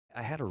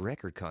I had a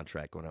record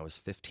contract when I was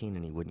 15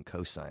 and he wouldn't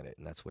co-sign it.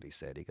 And that's what he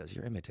said. He goes,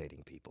 "You're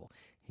imitating people."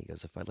 He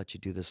goes, "If I let you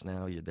do this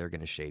now, they're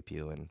going to shape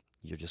you and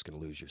you're just going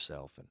to lose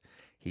yourself." And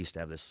he used to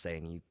have this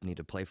saying, you need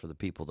to play for the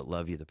people that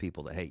love you, the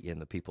people that hate you,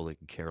 and the people that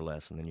care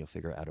less. And then you'll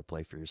figure out how to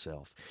play for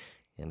yourself.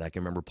 And I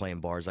can remember playing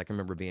bars. I can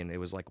remember it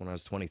was like when I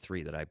was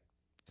 23 that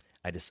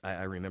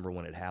I remember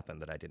when it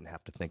happened that I didn't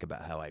have to think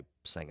about how I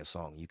sang a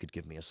song. You could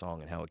give me a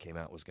song and how it came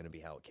out was going to be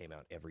how it came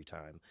out every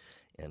time.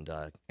 And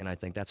I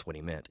think that's what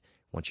he meant.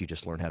 Once you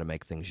just learn how to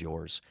make things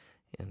yours.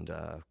 And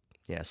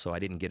yeah, so I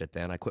didn't get it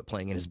then. I quit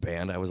playing in his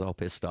band. I was all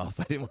pissed off.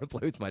 I didn't want to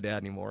play with my dad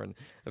anymore. And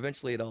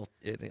eventually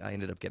I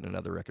ended up getting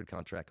another record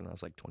contract when I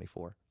was like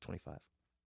 24, 25.